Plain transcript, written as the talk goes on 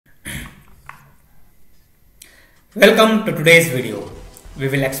Welcome to today's video. We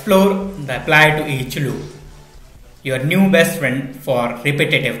will explore the apply to each loop, your new best friend for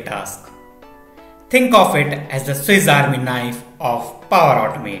repetitive tasks. Think of it as the Swiss Army knife of Power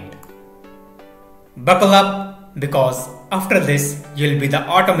Automate. Buckle up because after this you'll be the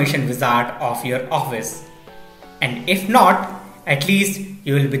automation wizard of your office. And if not, at least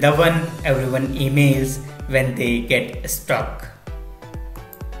you will be the one everyone emails when they get stuck.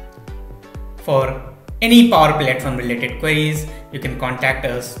 For any Power Platform related queries, you can contact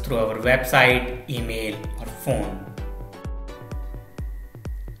us through our website, email or phone.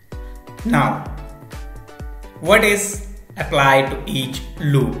 Now, what is apply to each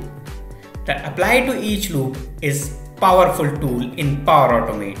loop? The apply to each loop is powerful tool in Power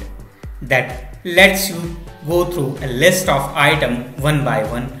Automate that lets you go through a list of item one by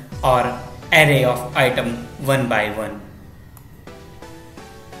one or array of item one by one.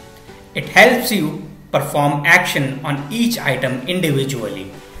 It helps you perform action on each item individually,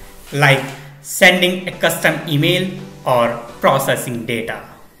 like sending a custom email or processing data.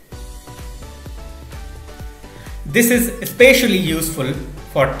 This is especially useful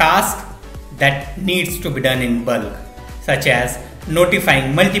for tasks that needs to be done in bulk, such as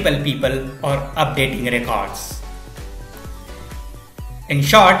notifying multiple people or updating records. In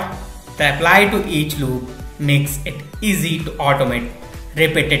short, the apply to each loop makes it easy to automate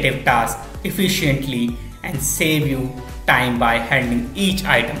repetitive tasks efficiently and save you time by handling each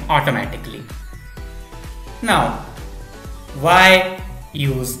item automatically. Now, why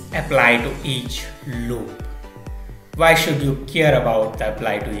use apply to each loop? Why should you care about the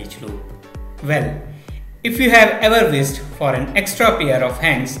apply to each loop? Well, if you have ever wished for an extra pair of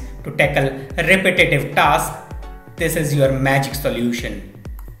hands to tackle a repetitive task, this is your magic solution.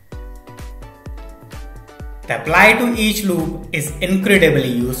 The apply to each loop is incredibly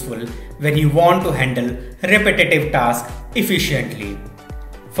useful when you want to handle repetitive tasks efficiently.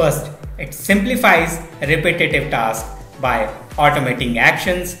 First, it simplifies repetitive tasks by automating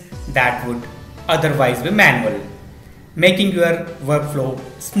actions that would otherwise be manual, making your workflow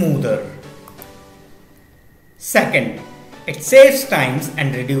smoother. Second, it saves times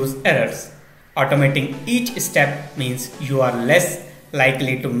and reduces errors. Automating each step means you are less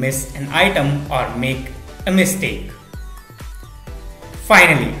likely to miss an item or make a mistake.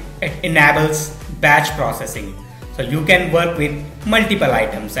 Finally, it enables batch processing, so you can work with multiple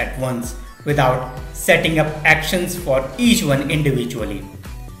items at once without setting up actions for each one individually.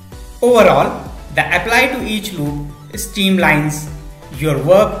 Overall, the apply to each loop streamlines your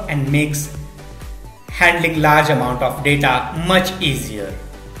work and makes handling large amount of data much easier.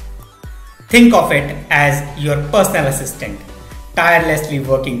 Think of it as your personal assistant, tirelessly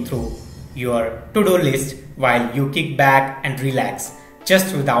working through your to-do list while you kick back and relax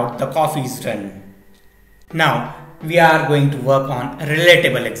just without the coffee's run. Now, we are going to work on a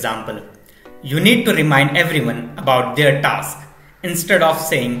relatable example. You need to remind everyone about their task instead of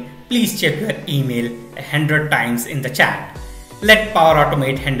saying, please check your email 100 times in the chat. Let Power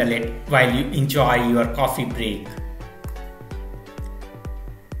Automate handle it while you enjoy your coffee break.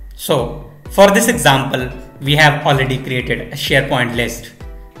 So, for this example, we have already created a SharePoint list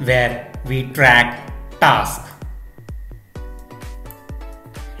where we track tasks.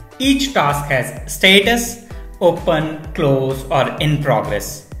 Each task has status, open, close or in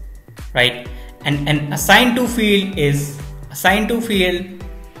progress, right? And an assigned to field is assigned to field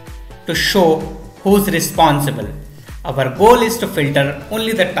to show who's responsible. Our goal is to filter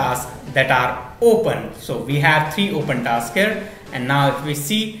only the tasks that are open. So we have 3 open tasks here, and now if we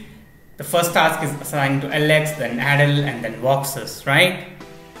see, the first task is assigned to Alex, then Adel and then Voxus, right?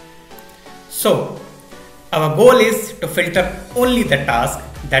 So our goal is to filter only the tasks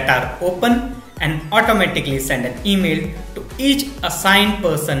that are open and automatically send an email to each assigned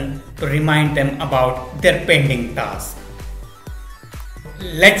person to remind them about their pending task.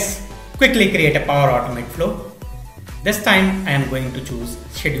 Let's quickly create a Power Automate flow. This time I am going to choose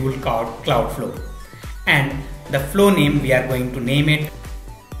Schedule Cloud Flow, and the flow name we are going to name it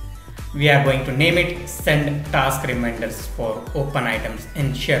Send Task Reminders for Open Items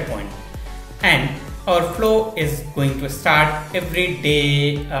in SharePoint. And our flow is going to start every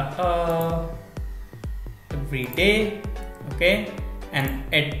day, okay, and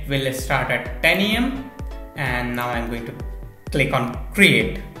it will start at 10 AM. And now I'm going to click on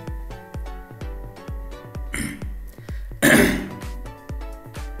create.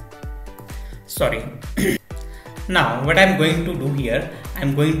 Sorry. Now what I'm going to do here,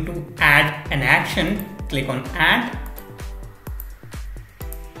 I'm going to add an action. Click on add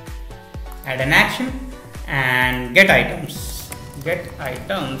an action and get items,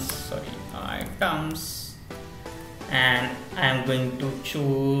 and I am going to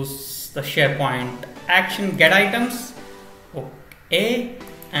choose the SharePoint action get items. Okay,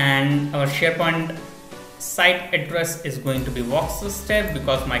 and our SharePoint site address is going to be Voxus tab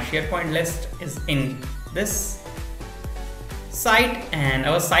because my SharePoint list is in this site, and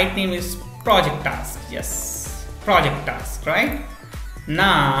our site name is project task. Yes, project task, right?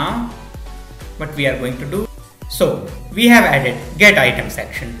 Now what we are going to do, so we have added get items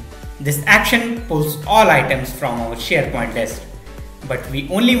action. This action pulls all items from our SharePoint list, but we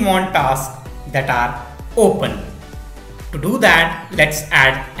only want tasks that are open. To do that, let's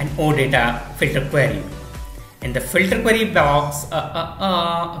add an OData filter query. In the filter query box,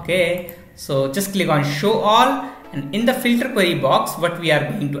 okay, so just click on show all, and in the filter query box, what we are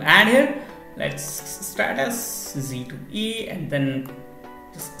going to add here, let's status Z to E, and then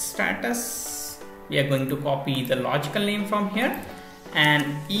just status. We are going to copy the logical name from here and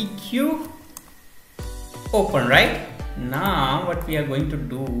EQ open, right? Now what we are going to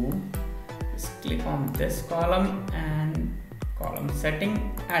do is click on this column and column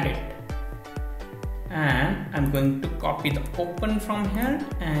setting, add it, and I'm going to copy the open from here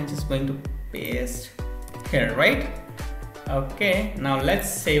and just going to paste here, right? Okay, now let's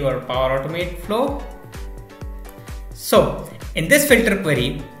save our Power Automate flow. So in this filter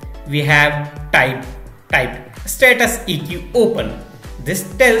query, we have typed status EQ open. This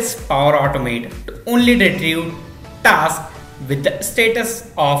tells Power Automate to only retrieve tasks with the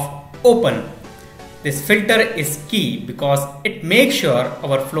status of open. This filter is key because it makes sure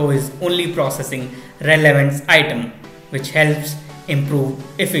our flow is only processing relevant item, which helps improve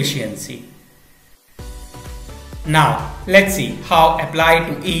efficiency. Now let's see how apply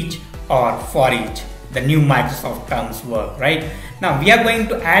to each or for each the new Microsoft terms work, right? Now we are going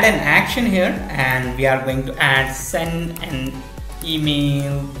to add an action here, and we are going to add send an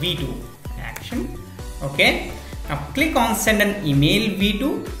email v2 action. Okay, now click on send an email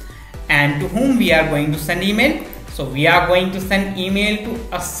v2, and to whom we are going to send email. So we are going to send email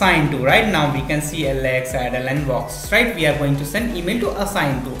to assign to, right? Now we can see Alex, Adele and Vox, right? We are going to send email to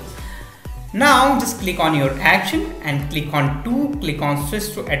assign to. Now just click on your action and click on to, click on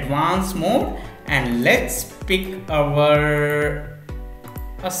switch to advanced mode, and let's pick our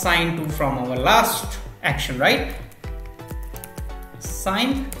assign to from our last action, right?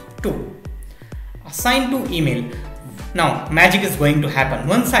 Assign to email. Now magic is going to happen.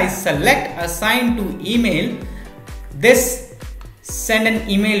 Once I select assign to email, this send an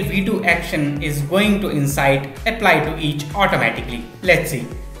email v2 action is going to inside apply to each automatically. Let's see.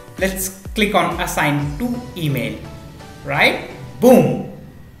 Let's click on assign to email, right? Boom.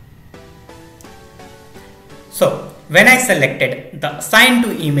 So when I selected the assign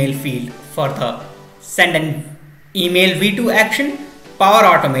to email field for the send an email v2 action, Power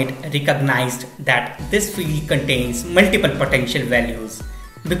Automate recognized that this field contains multiple potential values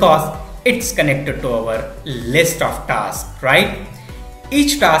because it's connected to our list of tasks, right?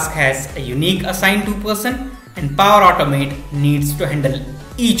 Each task has a unique assigned to person, and Power Automate needs to handle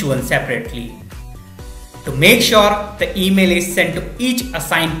each one separately. To make sure the email is sent to each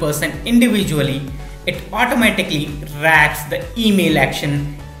assigned person individually, it automatically wraps the email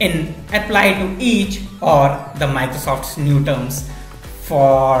action in apply to each or the Microsoft's new terms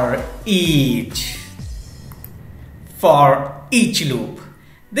for each loop.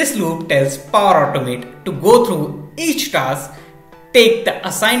 This loop tells Power Automate to go through each task, take the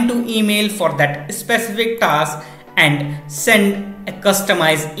assigned to email for that specific task and send a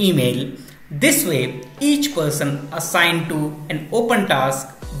customized email. This way, each person assigned to an open task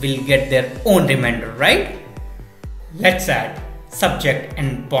will get their own reminder, right? Let's add subject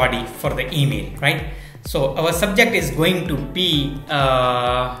and body for the email, right? So our subject is going to be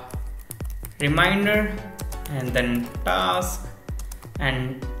a reminder and then task,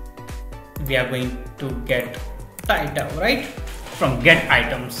 and we are going to get title, right? From get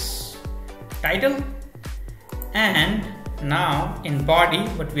items title. And now in body,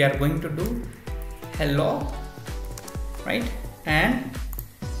 what we are going to do, hello, right? And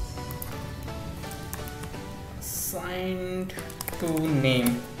assigned to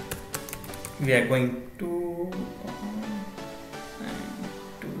name, we are going to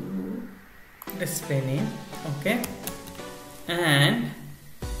display name, okay? And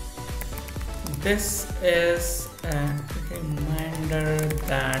this is a reminder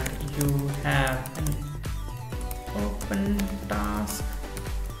that you have an open task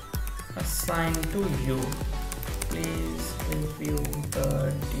assigned to you. Please review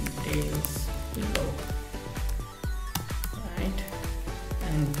the details below, right?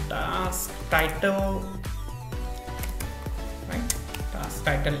 And task title, right? Task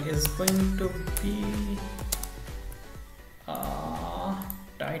title is going to be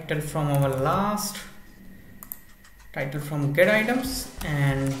title from our last title from get items,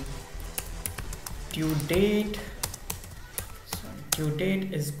 and due date. So due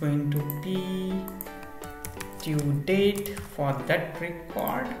date is going to be due date for that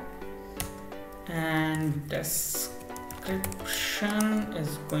record, and description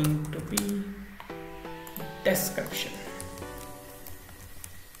is going to be description,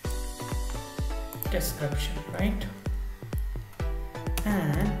 right?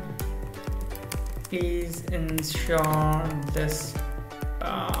 And please ensure this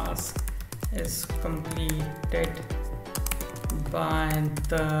task is completed by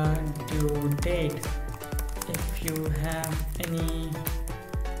the due date. If you have any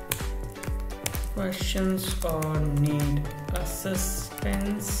questions or need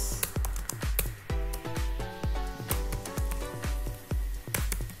assistance,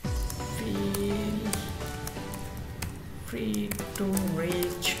 feel free to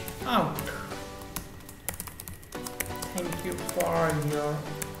reach out. Thank you for your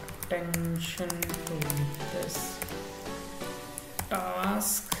attention to this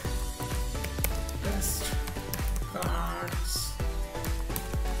task. Best cards,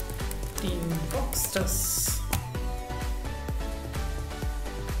 Team Boxsters.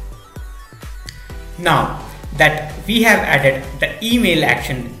 Now that we have added the email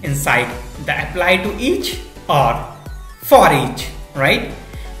action inside the apply to each or for each, right?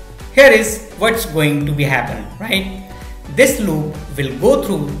 Here is what's going to be happen, right? This loop will go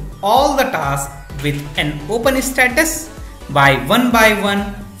through all the tasks with an open status by one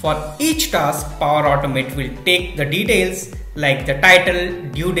for each task. Power Automate will take the details like the title,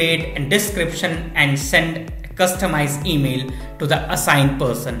 due date and description and send a customized email to the assigned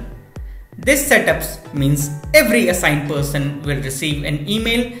person. This setup means every assigned person will receive an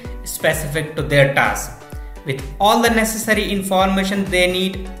email specific to their task with all the necessary information they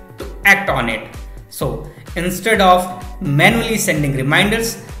need to act on it. So instead of manually sending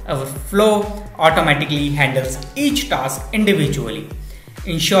reminders, our flow automatically handles each task individually,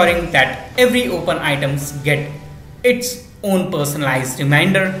 ensuring that every open items get its own personalized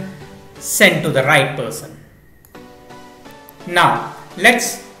reminder sent to the right person. Now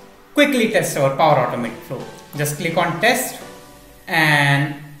let's quickly test our Power Automate flow. Just click on test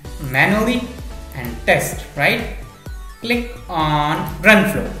and manually and test, right? Click on run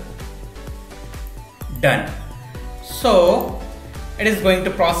flow. Done. So it is going to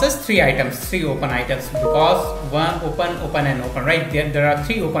process three open items, because one open and open, right? There are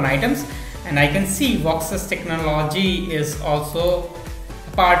three open items, and I can see Voxus technology is also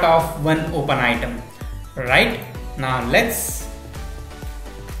a part of one open item, right? Now let's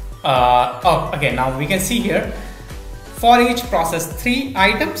okay, now we can see here for each process three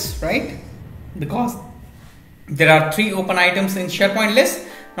items, right? Because there are three open items in SharePoint list.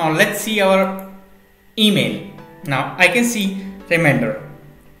 Now let's see our email. Now I can see reminder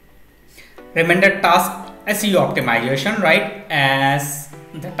task SEO optimization, right? As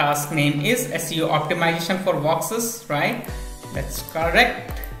the task name is SEO optimization for Voxus, right? That's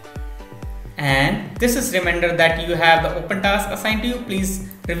correct. And this is reminder that you have the open task assigned to you. Please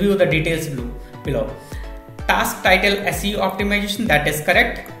review the details below. Task title SEO optimization, that is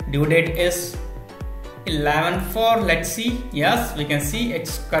correct. Due date is 11/4. Let's see. Yes, we can see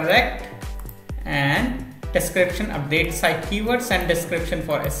it's correct. And description, update site keywords and description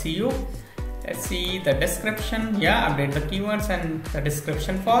for SEO. Let's see the description. Yeah, update the keywords and the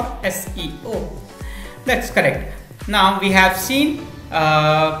description for SEO. That's correct. Now we have seen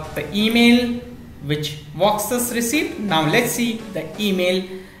the email which Voxus received. Now let's see the email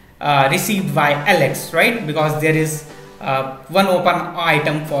received by Alex, right? Because there is one open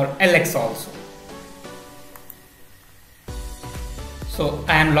item for Alex also. So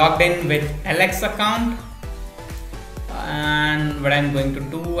I am logged in with Alex account, and what I'm going to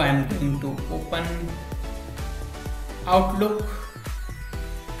do, I'm going to open Outlook.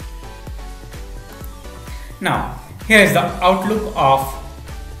 Now here is the Outlook of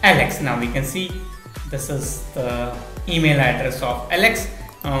Alex. Now we can see this is the email address of Alex.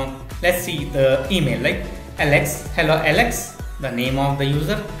 Let's see the email, like Alex, hello Alex, the name of the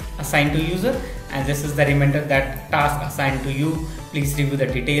user, assigned to user, and this is the reminder that task assigned to you. Please review the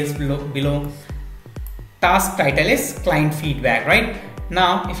details below. Task title is client feedback, right?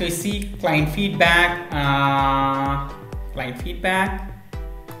 Now if you see client feedback,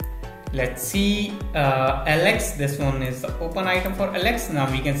 let's see Alex, this one is the open item for Alex.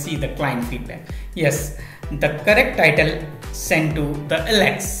 Now we can see the client feedback. Yes, the correct title sent to the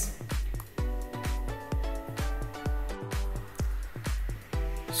Alex.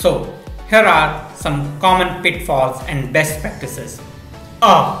 So here are some common pitfalls and best practices.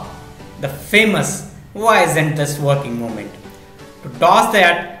 Ah, the famous "why isn't this working" moment. To dodge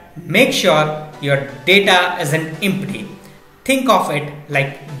that, make sure your data isn't empty. Think of it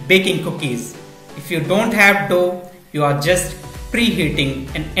like baking cookies. If you don't have dough, you are just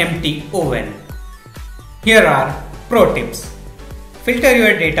preheating an empty oven. Here are pro tips. Filter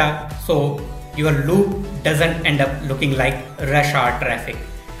your data so your loop doesn't end up looking like rush hour traffic.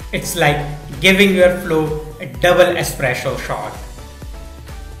 It's like giving your flow a double espresso shot.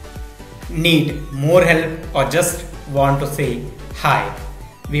 Need more help or just want to say hi?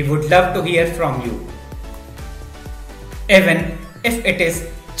 We would love to hear from you. Even if it is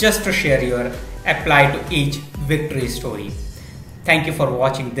just to share your apply to each victory story. Thank you for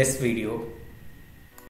watching this video.